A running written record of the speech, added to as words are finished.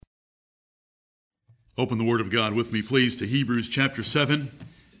Open the Word of God with me, please, to Hebrews chapter 7,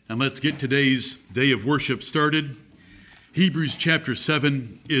 and let's get today's day of worship started. Hebrews chapter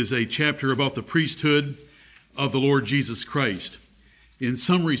 7 is a chapter about the priesthood of the Lord Jesus Christ. In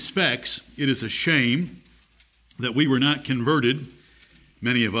some respects, it is a shame that we were not converted,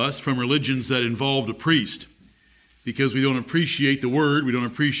 many of us, from religions that involved a priest, because we don't appreciate the Word, we don't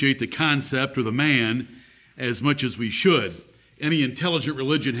appreciate the concept or the man as much as we should. Any intelligent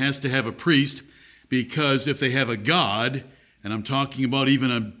religion has to have a priest, because if they have a God, and I'm talking about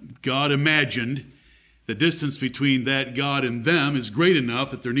even a God imagined, the distance between that God and them is great enough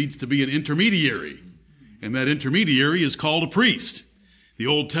that there needs to be an intermediary. And that intermediary is called a priest. The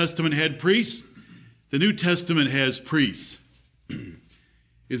Old Testament had priests. The New Testament has priests.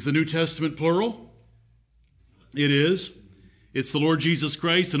 Is the New Testament plural? It is. It's the Lord Jesus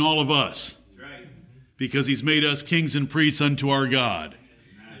Christ and all of us. That's right. Because he's made us kings and priests unto our God.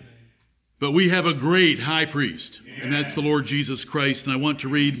 But we have a great high priest, and that's the Lord Jesus Christ. And I want to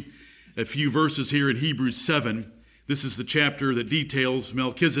read a few verses here in Hebrews 7. This is the chapter that details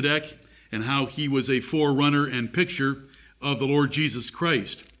Melchizedek and how he was a forerunner and picture of the Lord Jesus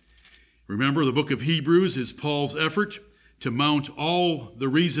Christ. Remember, the book of Hebrews is Paul's effort to mount all the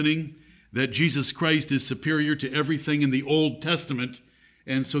reasoning that Jesus Christ is superior to everything in the Old Testament,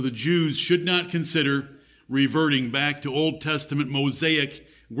 and so the Jews should not consider reverting back to Old Testament Mosaic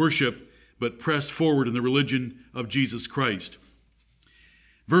worship, but press forward in the religion of Jesus Christ.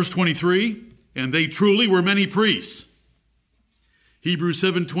 Verse 23, and they truly were many priests. Hebrews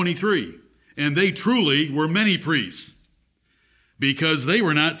 7:23, and they truly were many priests, because they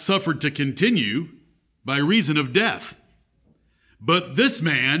were not suffered to continue by reason of death. But this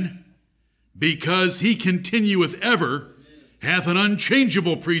man, because he continueth ever, hath an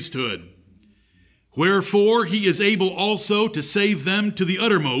unchangeable priesthood. Wherefore he is able also to save them to the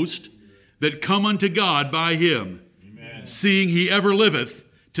uttermost that come unto God by him, Amen. Seeing he ever liveth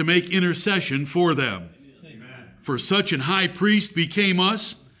to make intercession for them. Amen. For such an high priest became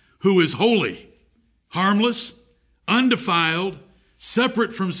us, who is holy, harmless, undefiled,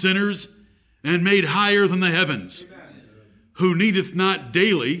 separate from sinners, and made higher than the heavens, Amen. Who needeth not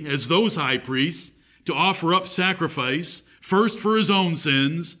daily, as those high priests, to offer up sacrifice, first for his own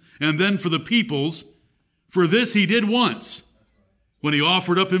sins, and then for the people's. For this he did once, when he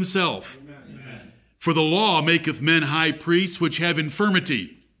offered up himself. For the law maketh men high priests which have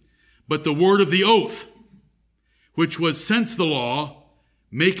infirmity, but the word of the oath, which was since the law,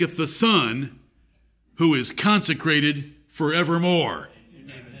 maketh the Son, who is consecrated forevermore.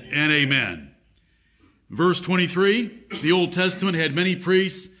 Amen. And amen. Verse 23, the Old Testament had many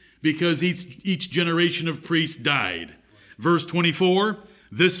priests because each generation of priests died. Verse 24,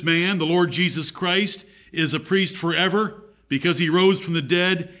 this man, the Lord Jesus Christ, is a priest forever, because he rose from the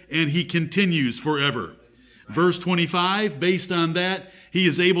dead and he continues forever. Verse 25, based on that, he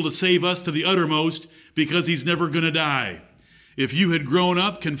is able to save us to the uttermost because he's never going to die. If you had grown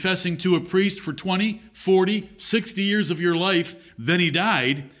up confessing to a priest for 20, 40, 60 years of your life, then he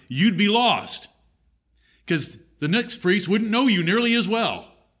died, you'd be lost. Because the next priest wouldn't know you nearly as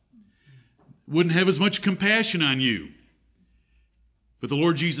well. Wouldn't have as much compassion on you. But the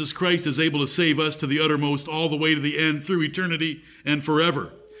Lord Jesus Christ is able to save us to the uttermost all the way to the end through eternity and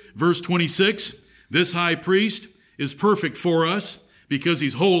forever. Verse 26, this high priest is perfect for us because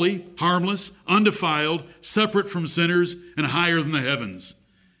he's holy, harmless, undefiled, separate from sinners, and higher than the heavens.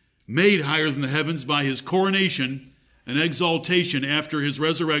 Made higher than the heavens by his coronation and exaltation after his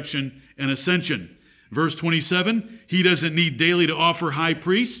resurrection and ascension. Verse 27, he doesn't need daily to offer high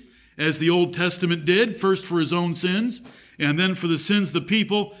priests as the Old Testament did, first for his own sins, and then for the sins of the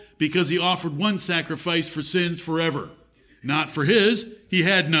people, because he offered one sacrifice for sins forever. Not for his, he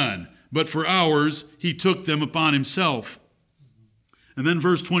had none, but for ours, he took them upon himself. And then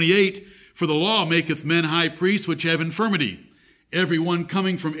verse 28, for the law maketh men high priests which have infirmity. Every one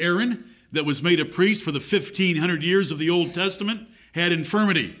coming from Aaron that was made a priest for the 1,500 years of the Old Testament had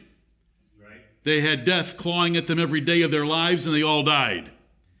infirmity. Right. They had death clawing at them every day of their lives, and they all died.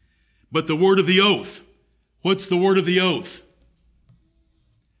 But the word of the oath, what's the word of the oath?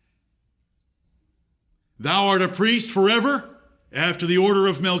 Thou art a priest forever after the order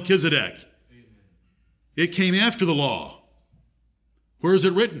of Melchizedek. Amen. It came after the law. Where is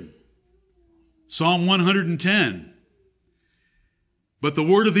it written? Psalm 110. But the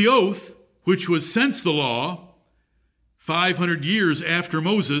word of the oath, which was since the law, 500 years after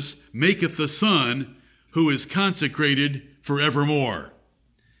Moses, maketh the Son, who is consecrated forevermore.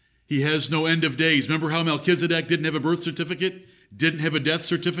 He has no end of days. Remember how Melchizedek didn't have a birth certificate, didn't have a death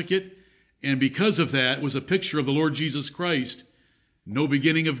certificate? And because of that was a picture of the Lord Jesus Christ. No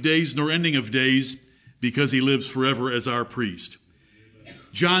beginning of days nor ending of days, because he lives forever as our priest.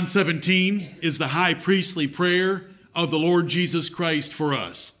 John 17 is the high priestly prayer of the Lord Jesus Christ for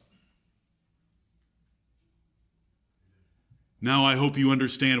us. Now I hope you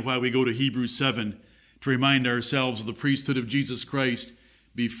understand why we go to Hebrews 7 to remind ourselves of the priesthood of Jesus Christ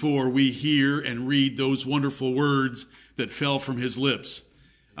before we hear and read those wonderful words that fell from his lips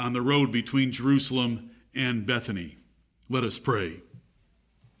on the road between Jerusalem and Bethany. Let us pray.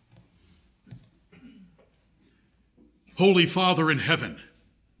 Holy Father in heaven,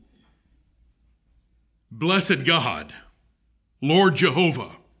 blessed God, Lord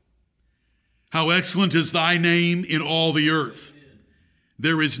Jehovah, how excellent is thy name in all the earth.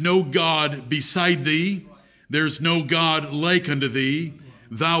 There is no God beside thee. There's no God like unto thee.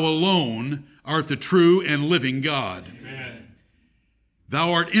 Thou alone art the true and living God. Amen.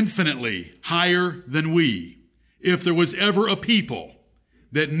 Thou art infinitely higher than we. If there was ever a people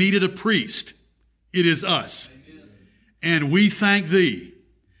that needed a priest, it is us. Amen. And we thank thee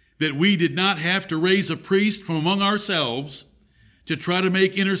that we did not have to raise a priest from among ourselves to try to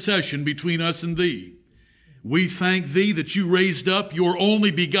make intercession between us and thee. We thank thee that you raised up your only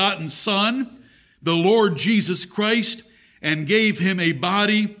begotten Son, the Lord Jesus Christ, and gave him a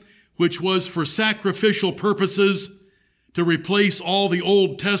body which was for sacrificial purposes to replace all the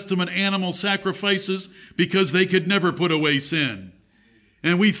Old Testament animal sacrifices because they could never put away sin.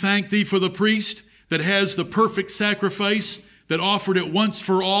 And we thank thee for the priest that has the perfect sacrifice that offered it once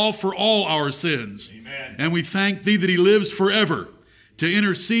for all our sins. Amen. And we thank thee that he lives forever to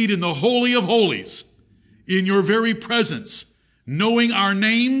intercede in the Holy of Holies, in your very presence, knowing our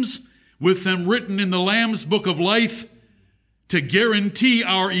names with them written in the Lamb's book of life, to guarantee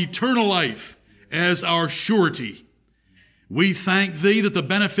our eternal life as our surety. We thank thee that the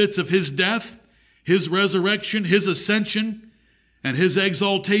benefits of his death, his resurrection, his ascension, and his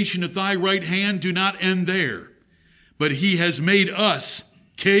exaltation at thy right hand do not end there, but he has made us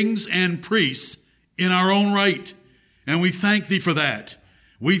kings and priests in our own right, and we thank thee for that.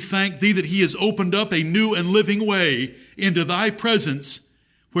 We thank thee that he has opened up a new and living way into thy presence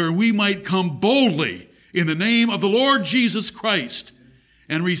where we might come boldly in the name of the Lord Jesus Christ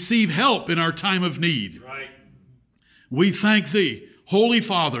and receive help in our time of need. Right. We thank thee, Holy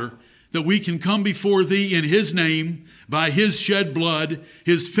Father, that we can come before thee in his name by his shed blood,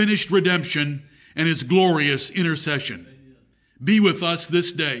 his finished redemption, and his glorious intercession. Be with us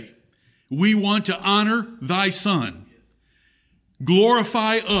this day. We want to honor thy Son.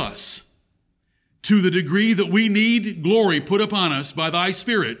 Glorify us to the degree that we need glory put upon us by thy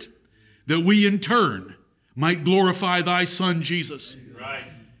Spirit, that we in turn might glorify thy Son, Jesus. Right.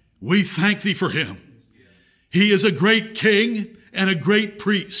 We thank thee for him. He is a great king and a great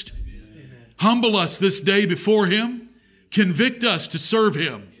priest. Amen. Humble us this day before him. Convict us to serve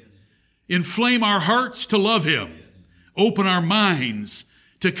him. Inflame our hearts to love him. Open our minds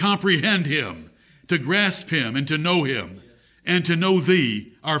to comprehend him, to grasp him and to know him, and to know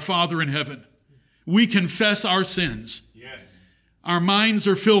thee, our Father in heaven. We confess our sins. Yes. Our minds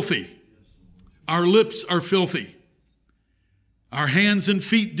are filthy. Our lips are filthy. Our hands and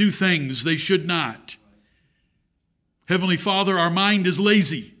feet do things they should not. Heavenly Father, our mind is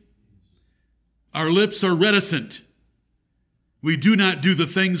lazy. Our lips are reticent. We do not do the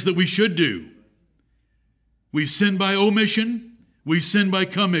things that we should do. We sin by omission. We sin by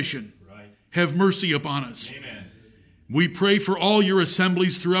commission. Right. Have mercy upon us. Amen. We pray for all your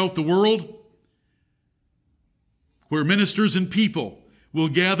assemblies throughout the world, where ministers and people will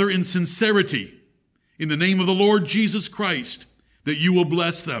gather in sincerity in the name of the Lord Jesus Christ, that you will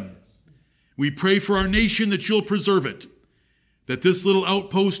bless them. We pray for our nation that you'll preserve it, that this little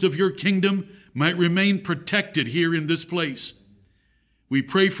outpost of your kingdom might remain protected here in this place. We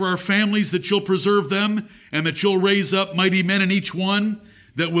pray for our families that you'll preserve them and that you'll raise up mighty men in each one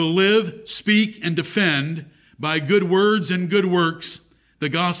that will live, speak, and defend by good words and good works the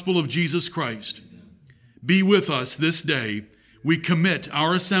gospel of Jesus Christ. Be with us this day. We commit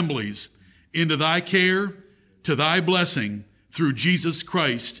our assemblies into thy care, to thy blessing, through Jesus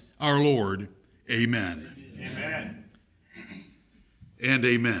Christ our Lord. Amen. Amen. And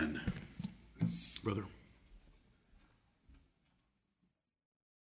amen. Brother.